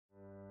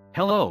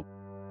Hello.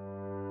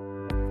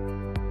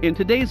 In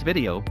today's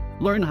video,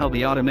 learn how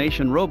the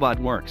automation robot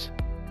works.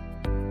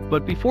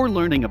 But before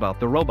learning about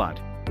the robot,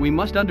 we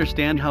must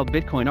understand how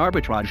Bitcoin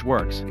arbitrage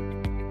works.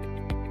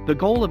 The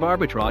goal of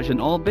arbitrage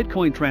in all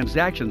Bitcoin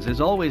transactions is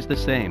always the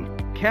same: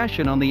 cash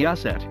in on the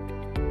asset.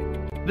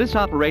 This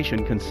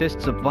operation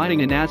consists of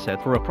buying an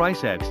asset for a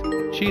price X,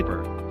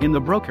 cheaper, in the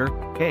broker,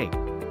 A,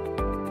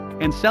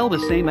 and sell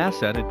the same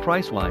asset at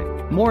price Y,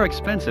 more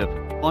expensive,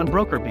 on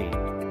broker B.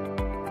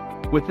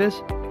 With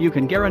this, you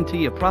can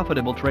guarantee a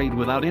profitable trade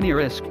without any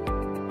risk.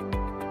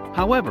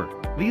 However,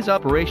 these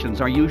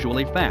operations are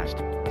usually fast,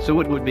 so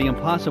it would be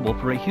impossible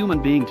for a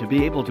human being to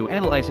be able to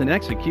analyze and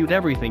execute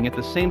everything at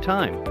the same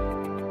time.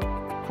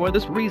 For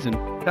this reason,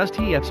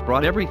 STX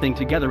brought everything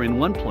together in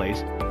one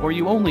place, where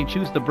you only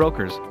choose the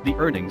brokers, the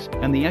earnings,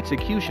 and the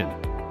execution.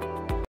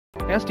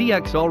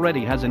 STX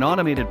already has an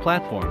automated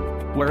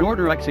platform, where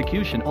order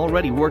execution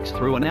already works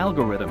through an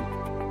algorithm.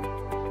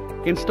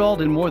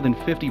 Installed in more than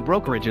 50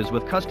 brokerages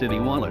with custody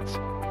wallets.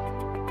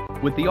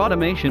 With the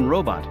automation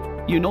robot,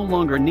 you no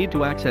longer need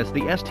to access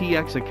the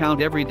STX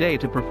account every day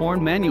to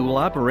perform manual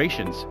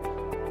operations.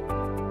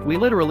 We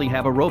literally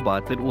have a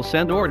robot that will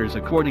send orders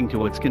according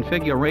to its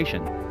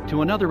configuration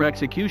to another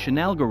execution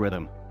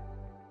algorithm.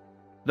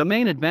 The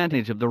main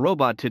advantage of the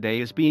robot today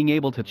is being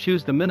able to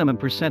choose the minimum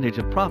percentage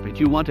of profit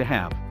you want to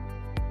have.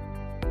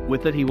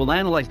 With it, he will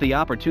analyze the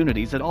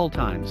opportunities at all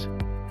times.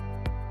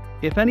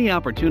 If any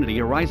opportunity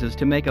arises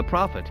to make a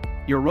profit,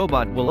 your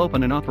robot will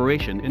open an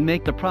operation and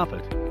make the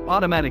profit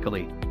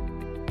automatically.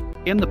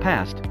 In the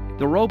past,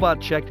 the robot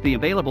checked the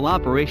available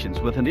operations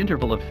with an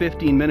interval of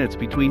 15 minutes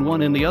between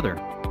one and the other.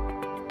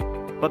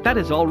 But that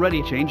is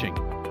already changing.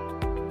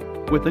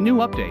 With the new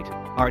update,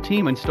 our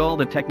team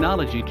installed a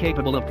technology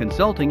capable of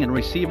consulting and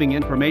receiving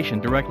information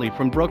directly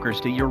from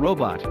brokers to your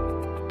robot.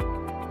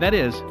 That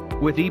is,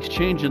 with each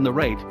change in the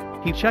rate,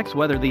 he checks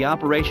whether the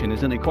operation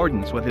is in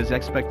accordance with his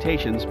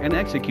expectations and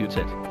executes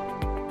it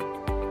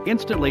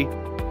instantly.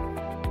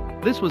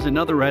 This was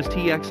another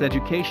STX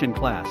Education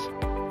class.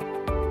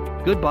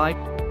 Goodbye.